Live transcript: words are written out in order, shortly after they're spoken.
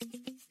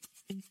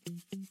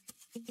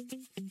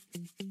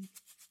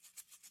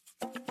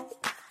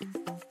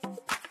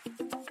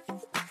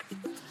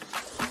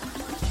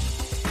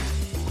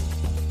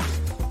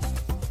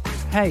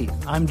Hey,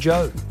 I'm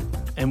Joe,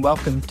 and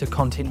welcome to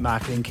Content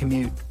Marketing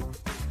Commute,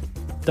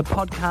 the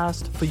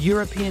podcast for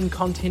European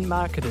content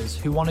marketers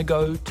who want to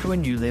go to a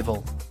new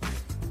level.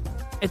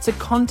 It's a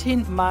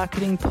content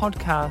marketing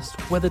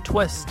podcast with a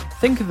twist.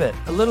 Think of it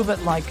a little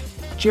bit like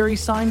Jerry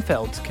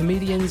Seinfeld's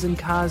Comedians in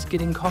Cars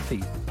Getting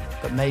Coffee,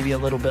 but maybe a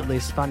little bit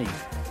less funny.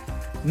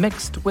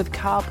 Mixed with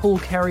carpool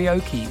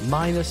karaoke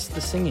minus the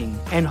singing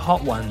and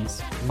Hot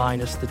Ones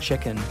minus the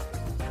chicken.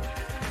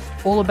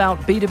 All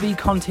about B2B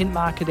content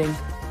marketing.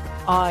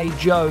 I,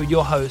 Joe,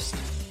 your host,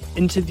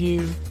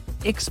 interview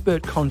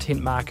expert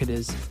content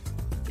marketers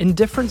in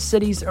different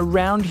cities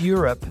around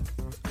Europe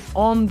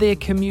on their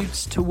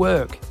commutes to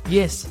work.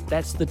 Yes,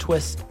 that's the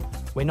twist.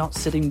 We're not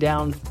sitting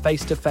down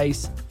face to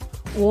face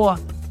or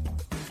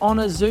on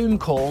a Zoom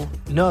call.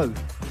 No,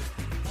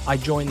 I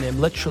join them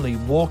literally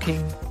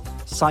walking,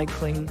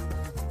 cycling,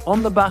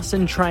 on the bus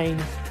and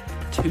train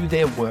to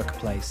their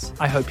workplace.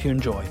 I hope you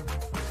enjoy.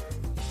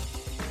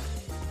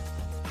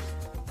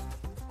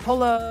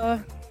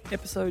 Hola!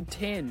 Episode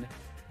 10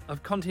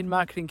 of Content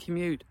Marketing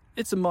Commute.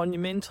 It's a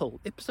monumental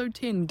episode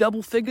 10,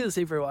 double figures,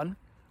 everyone.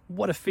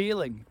 What a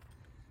feeling.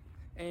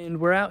 And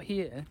we're out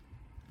here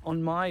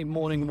on my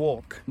morning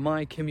walk,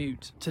 my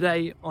commute.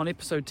 Today on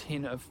episode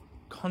 10 of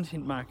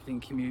Content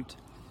Marketing Commute.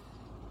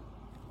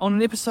 On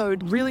an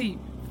episode really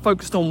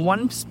focused on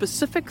one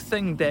specific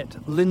thing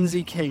that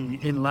Lindsay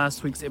King in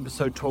last week's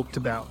episode talked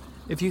about.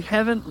 If you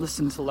haven't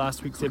listened to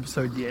last week's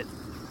episode yet,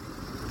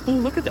 oh,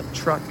 look at that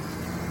truck.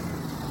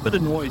 Bit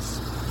of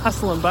noise.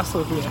 Hustle and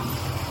bustle here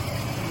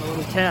in the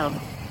little town.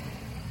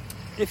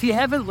 If you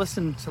haven't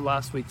listened to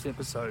last week's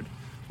episode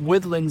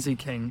with Lindsay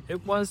King,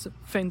 it was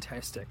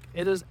fantastic.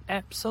 It is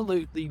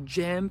absolutely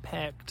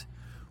jam-packed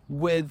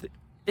with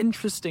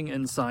interesting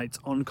insights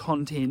on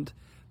content,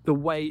 the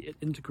way it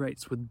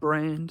integrates with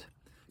brand,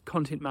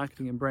 content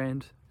marketing and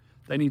brand.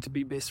 They need to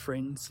be best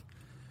friends.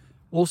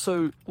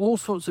 Also, all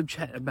sorts of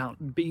chat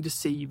about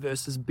B2C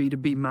versus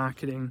B2B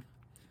marketing,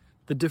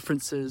 the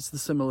differences, the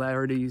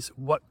similarities,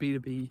 what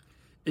B2B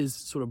is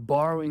sort of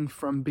borrowing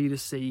from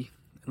B2C,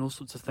 and all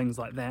sorts of things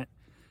like that.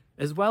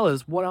 As well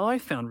as what I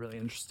found really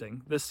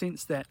interesting, the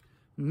sense that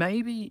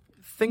maybe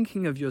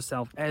thinking of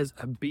yourself as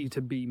a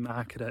B2B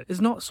marketer is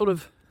not sort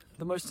of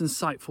the most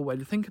insightful way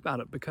to think about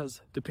it,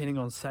 because depending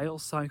on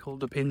sales cycle,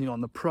 depending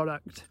on the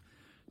product,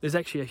 there's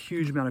actually a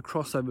huge amount of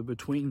crossover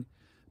between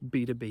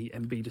B2B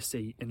and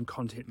B2C in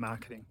content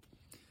marketing.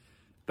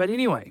 But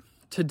anyway,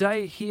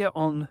 today here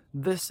on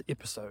this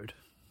episode,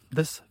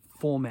 this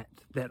format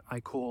that I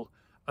call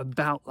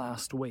About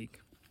Last Week,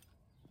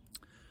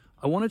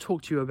 I want to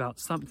talk to you about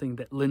something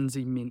that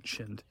Lindsay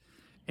mentioned,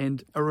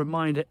 and a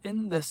reminder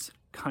in this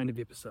kind of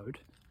episode,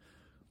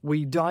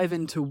 we dive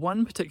into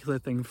one particular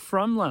thing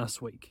from last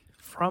week,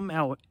 from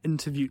our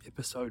interview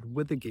episode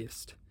with a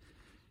guest,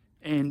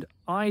 and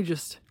I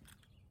just,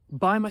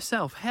 by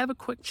myself, have a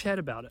quick chat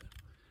about it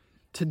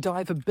to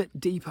dive a bit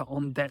deeper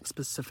on that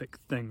specific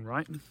thing,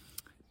 right?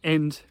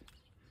 And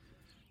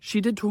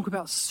she did talk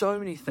about so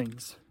many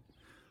things,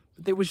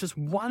 but there was just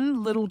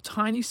one little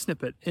tiny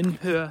snippet in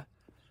her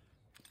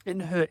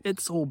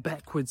It's All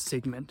Backwards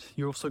segment.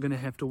 You're also going to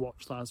have to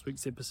watch last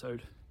week's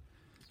episode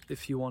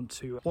if you want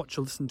to watch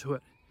or listen to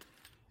it,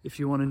 if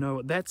you want to know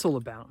what that's all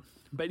about.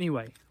 But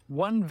anyway,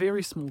 one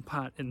very small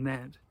part in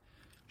that,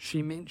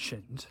 she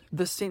mentioned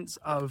the sense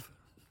of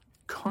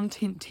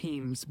content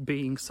teams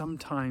being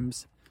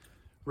sometimes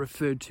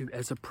referred to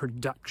as a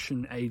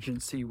production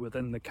agency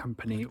within the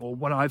company, or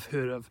what I've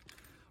heard of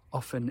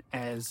often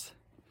as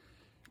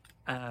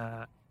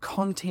a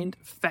content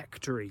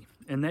factory.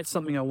 And that's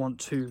something I want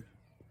to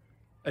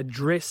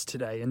address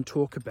today and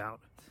talk about,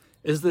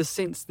 is the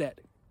sense that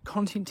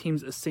content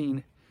teams are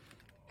seen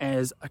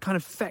as a kind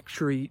of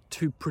factory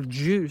to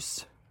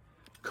produce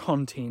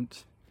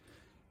content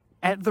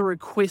at the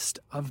request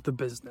of the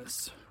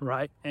business,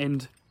 right?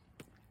 And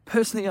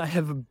personally, I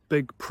have a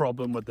big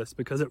problem with this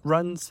because it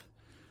runs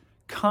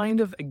kind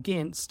of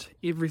against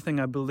everything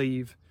I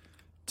believe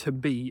to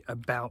be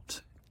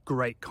about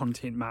great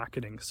content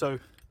marketing. So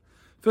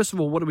first of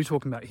all, what are we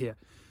talking about here?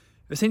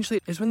 Essentially,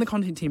 it's when the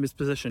content team is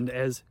positioned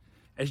as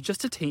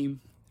just a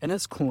team in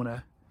its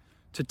corner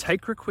to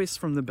take requests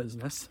from the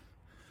business.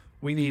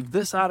 We need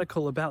this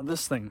article about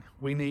this thing.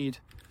 We need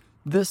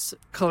this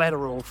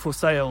collateral for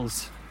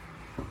sales.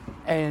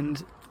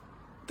 And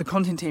the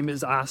content team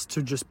is asked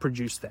to just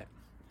produce that.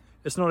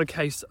 It's not a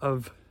case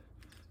of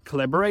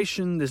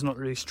collaboration. There's not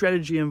really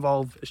strategy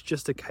involved. It's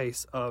just a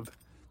case of,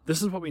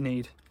 this is what we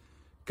need.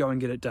 Go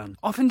and get it done.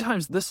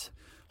 Oftentimes, this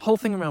whole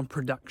thing around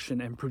production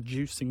and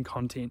producing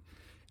content,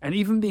 and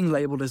even being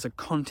labeled as a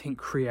content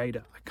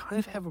creator, I kind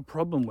of have a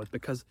problem with,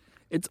 because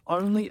it's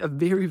only a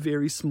very,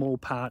 very small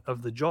part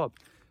of the job.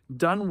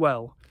 Done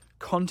well,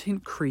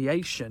 content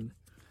creation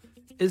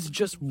is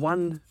just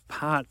one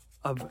part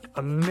of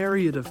a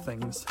myriad of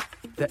things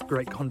that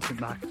great content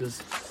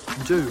marketers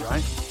do,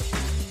 right?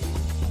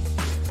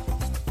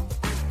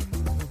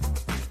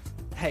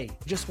 Hey,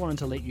 just wanted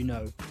to let you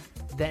know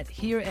that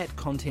here at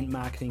Content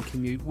Marketing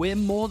Commute, we're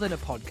more than a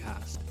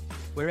podcast.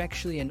 We're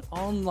actually an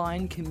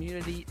online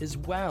community as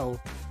well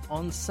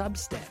on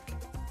Substack.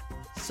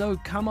 So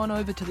come on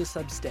over to the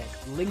Substack,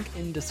 link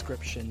in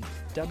description,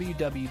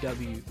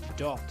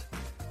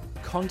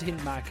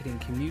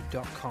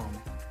 www.contentmarketingcommute.com,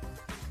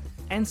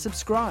 and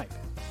subscribe.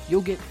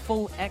 You'll get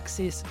full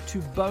access to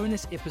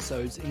bonus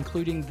episodes,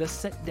 including the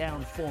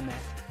sit-down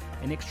format,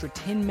 an extra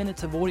 10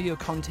 minutes of audio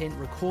content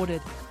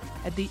recorded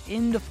at the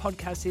end of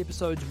podcast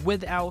episodes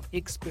with our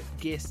expert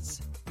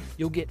guests.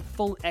 You'll get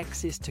full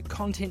access to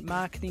content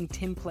marketing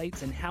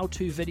templates and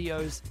how-to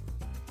videos.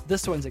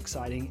 This one's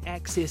exciting,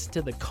 access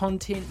to the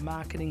Content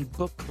Marketing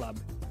Book Club.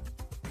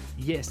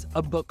 Yes,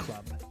 a book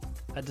club,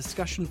 a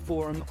discussion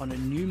forum on a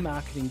new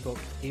marketing book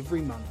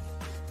every month,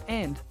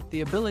 and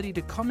the ability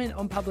to comment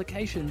on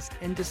publications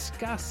and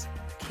discuss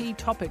key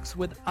topics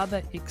with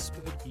other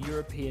expert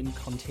European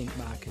content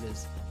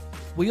marketers.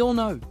 We all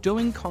know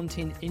doing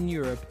content in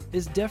Europe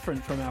is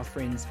different from our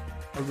friends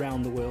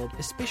around the world,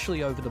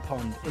 especially over the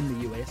pond in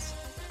the US.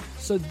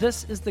 So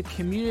this is the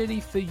community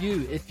for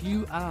you if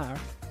you are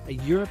a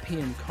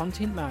European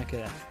content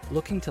marketer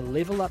looking to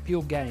level up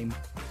your game.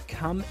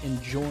 Come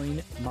and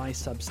join my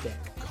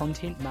Substack,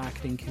 Content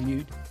Marketing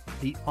Commute,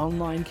 the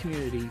online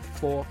community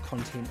for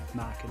content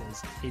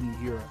marketers in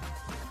Europe.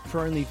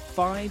 For only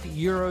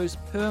 €5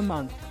 per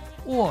month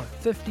or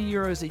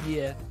 €50 a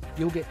year,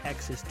 you'll get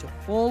access to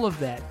all of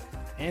that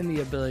and the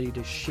ability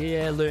to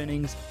share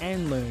learnings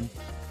and learn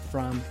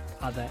from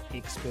other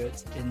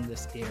experts in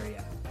this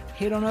area.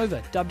 Head on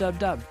over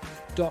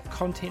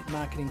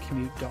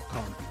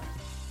www.contentmarketingcommute.com.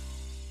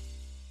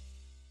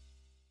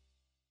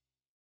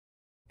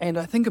 And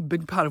I think a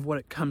big part of what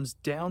it comes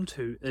down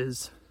to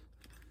is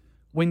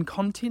when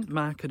content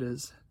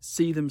marketers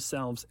see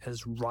themselves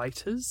as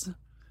writers,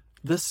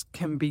 this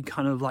can be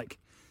kind of like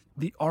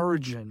the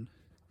origin,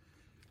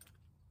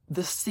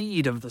 the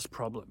seed of this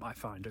problem, I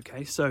find,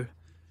 okay? So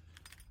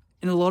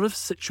in a lot of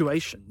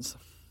situations,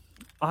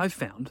 I've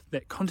found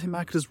that content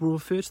marketers will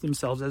refer to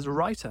themselves as a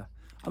writer.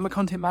 I'm a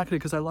content marketer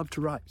because I love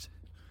to write.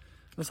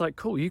 It's like,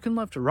 cool, you can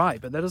love to write,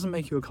 but that doesn't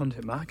make you a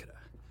content marketer.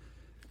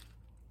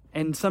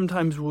 And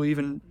sometimes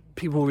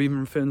people will even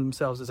refer to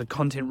themselves as a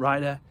content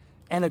writer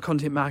and a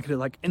content marketer,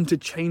 like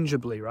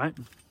interchangeably, right?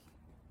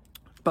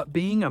 But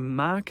being a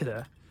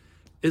marketer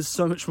is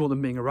so much more than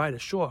being a writer.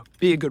 Sure,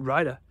 be a good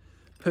writer.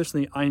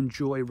 Personally, I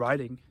enjoy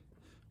writing.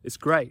 It's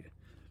great.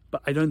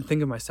 But I don't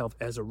think of myself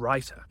as a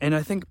writer. And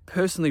I think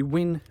personally,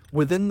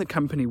 within the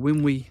company,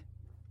 when we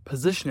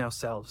position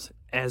ourselves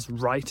as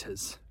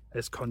writers,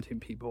 as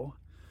content people,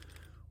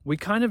 we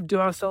kind of do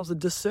ourselves a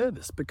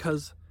disservice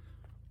because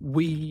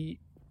we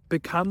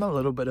become a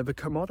little bit of a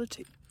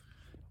commodity.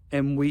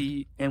 And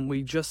we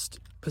just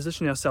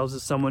position ourselves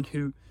as someone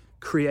who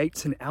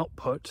creates an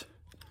output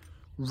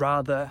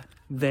rather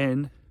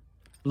than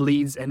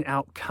leads an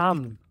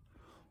outcome.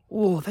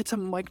 Oh, that's a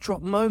mic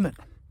drop moment.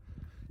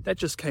 That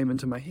just came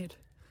into my head.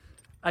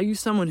 Are you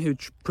someone who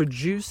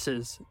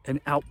produces an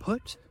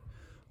output,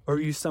 or are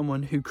you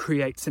someone who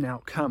creates an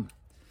outcome?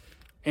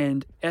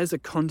 And as a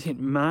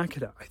content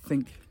marketer, I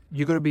think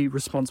you've got to be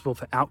responsible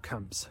for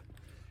outcomes.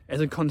 As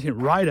a content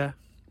writer,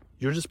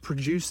 you're just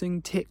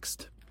producing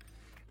text.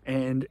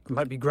 And it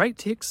might be great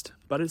text,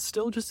 but it's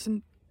still just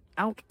an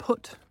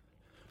output,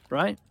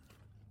 right?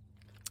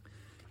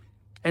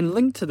 And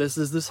linked to this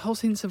is this whole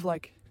sense of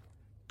like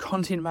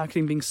content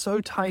marketing being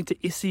so tied to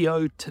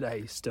SEO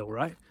today still,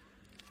 right?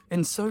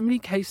 In so many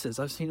cases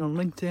I've seen on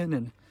LinkedIn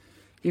and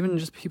even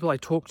just people I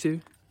talk to,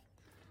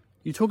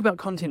 you talk about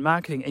content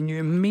marketing and you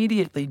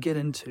immediately get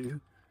into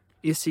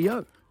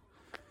SEO.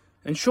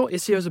 And sure,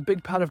 SEO is a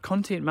big part of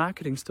content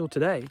marketing still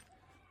today,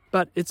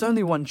 but it's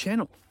only one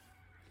channel.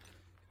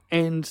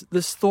 And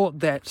this thought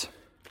that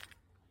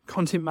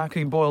content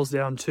marketing boils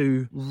down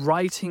to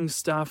writing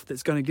stuff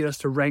that's going to get us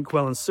to rank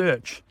well in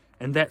search,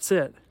 and that's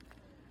it.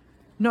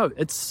 No,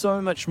 it's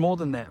so much more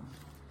than that.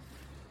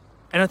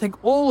 And I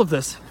think all of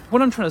this,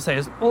 what I'm trying to say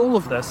is all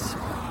of this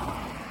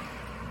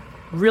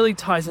really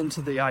ties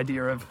into the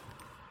idea of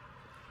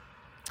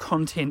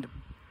content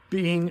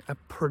being a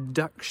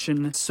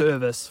production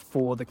service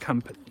for the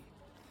company.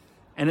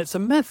 And it's a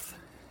myth.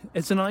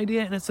 It's an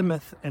idea and it's a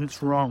myth and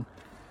it's wrong.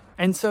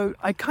 And so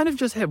I kind of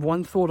just have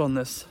one thought on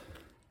this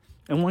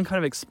and one kind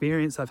of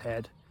experience I've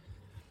had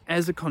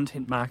as a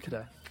content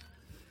marketer.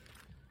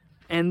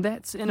 And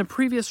that's in a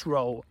previous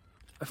role,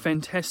 a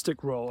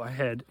fantastic role I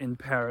had in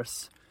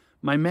Paris.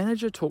 My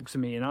manager talked to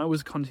me, and I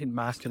was a content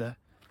marketer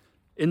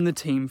in the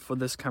team for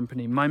this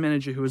company. My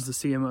manager, who was the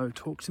CMO,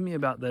 talked to me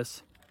about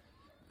this,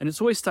 and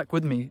it's always stuck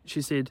with me.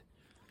 She said,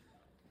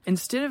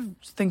 instead of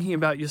thinking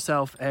about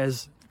yourself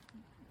as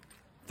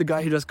the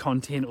guy who does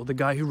content or the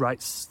guy who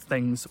writes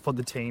things for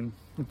the team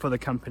and for the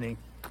company,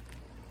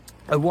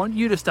 I want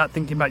you to start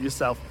thinking about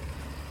yourself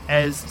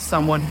as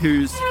someone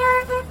who's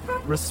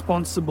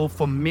responsible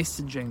for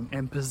messaging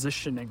and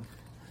positioning.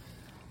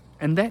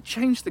 And that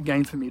changed the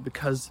game for me,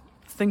 because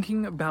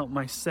thinking about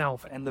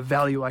myself and the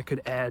value I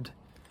could add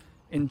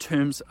in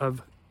terms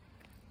of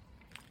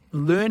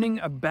learning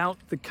about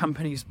the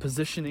company's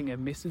positioning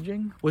and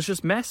messaging was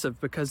just massive,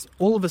 because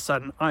all of a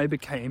sudden I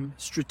became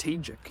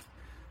strategic.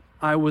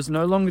 I was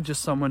no longer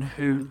just someone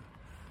who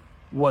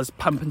was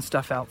pumping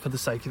stuff out for the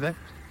sake of it,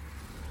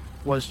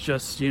 was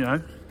just,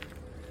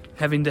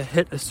 having to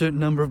hit a certain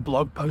number of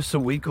blog posts a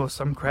week or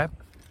some crap.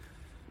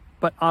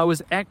 But I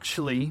was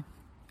actually,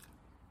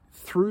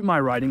 through my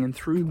writing and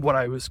through what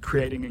I was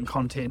creating in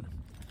content,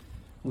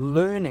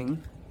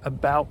 learning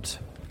about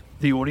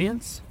the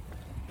audience,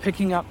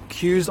 picking up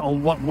cues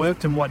on what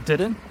worked and what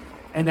didn't,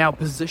 and our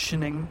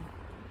positioning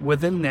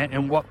within that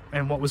and what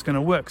was going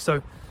to work.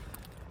 So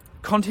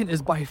content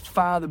is by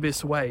far the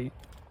best way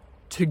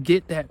to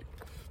get that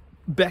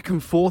back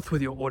and forth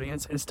with your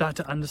audience and start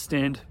to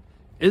understand,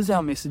 is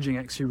our messaging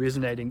actually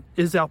resonating?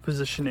 Is our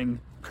positioning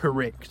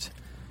correct?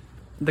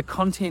 The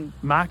content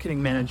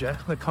marketing manager,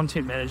 the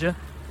content manager,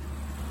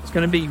 is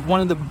going to be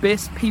one of the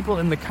best people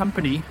in the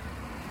company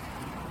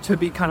to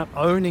be kind of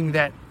owning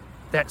that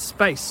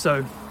space.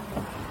 So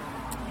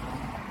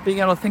being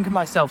able to think of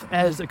myself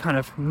as a kind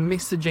of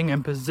messaging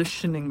and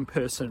positioning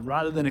person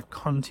rather than a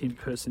content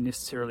person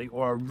necessarily,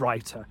 or a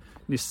writer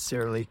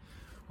necessarily,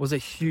 was a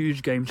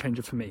huge game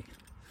changer for me.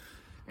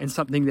 And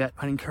something that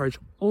I encourage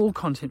all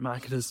content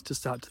marketers to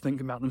start to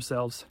think about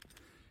themselves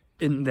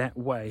in that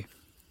way.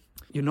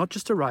 You're not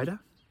just a writer.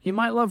 You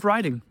might love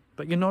writing,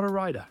 but you're not a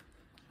writer.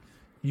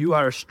 You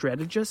are a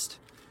strategist.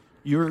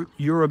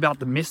 You're about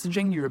the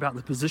messaging. You're about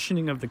the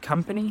positioning of the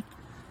company.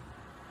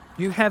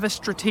 You have a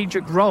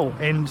strategic role,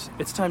 and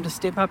it's time to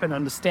step up and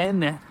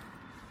understand that.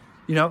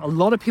 A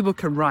lot of people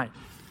can write,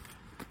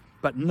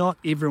 but not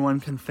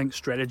everyone can think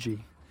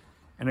strategy.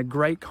 And a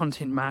great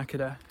content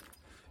marketer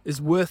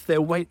is worth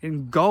their weight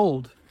in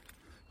gold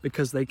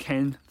because they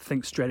can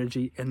think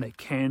strategy and they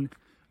can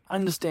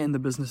understand the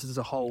business as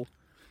a whole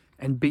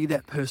and be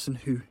that person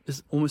who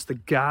is almost the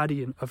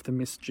guardian of the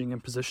messaging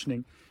and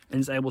positioning and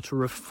is able to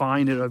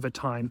refine it over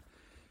time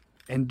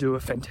and do a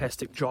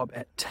fantastic job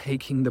at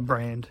taking the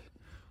brand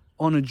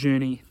on a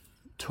journey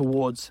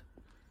towards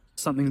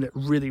something that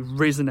really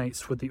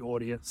resonates with the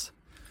audience.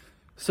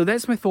 So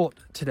that's my thought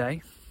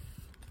today.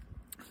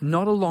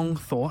 Not a long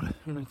thought.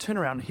 I'm going to turn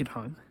around and head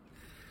home.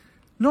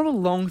 Not a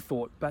long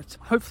thought, but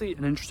hopefully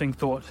an interesting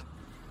thought,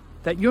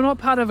 that you're not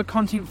part of a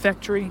content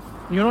factory.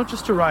 You're not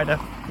just a writer.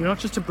 You're not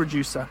just a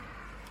producer.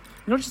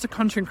 You're not just a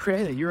content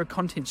creator. You're a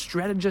content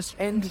strategist,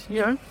 and,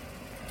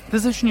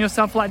 position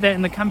yourself like that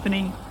in the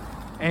company,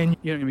 and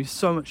you're going to be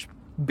so much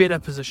better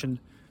positioned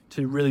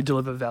to really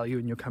deliver value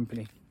in your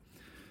company.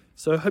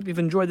 So I hope you've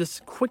enjoyed this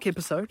quick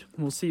episode,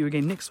 and we'll see you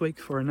again next week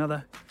for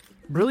another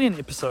brilliant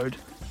episode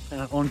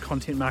on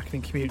Content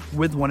Marketing Commute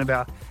with one of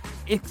our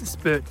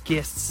expert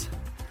guests.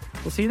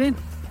 We'll see you then.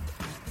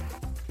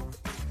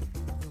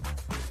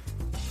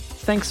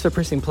 Thanks for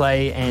pressing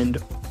play and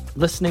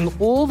listening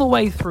all the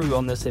way through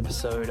on this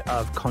episode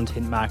of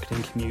Content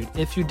Marketing Commute.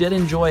 If you did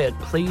enjoy it,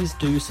 please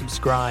do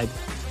subscribe,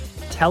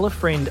 tell a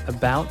friend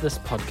about this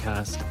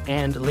podcast,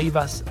 and leave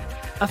us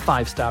a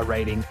 5-star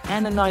rating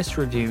and a nice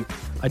review.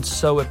 I'd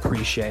so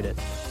appreciate it.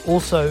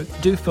 Also,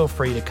 do feel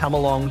free to come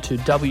along to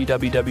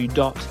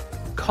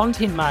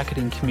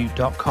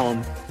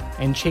www.contentmarketingcommute.com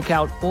and check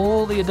out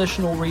all the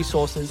additional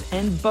resources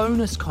and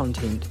bonus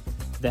content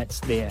that's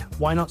there.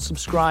 Why not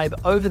subscribe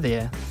over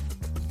there?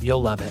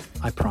 You'll love it,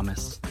 I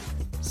promise.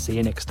 See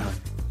you next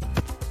time.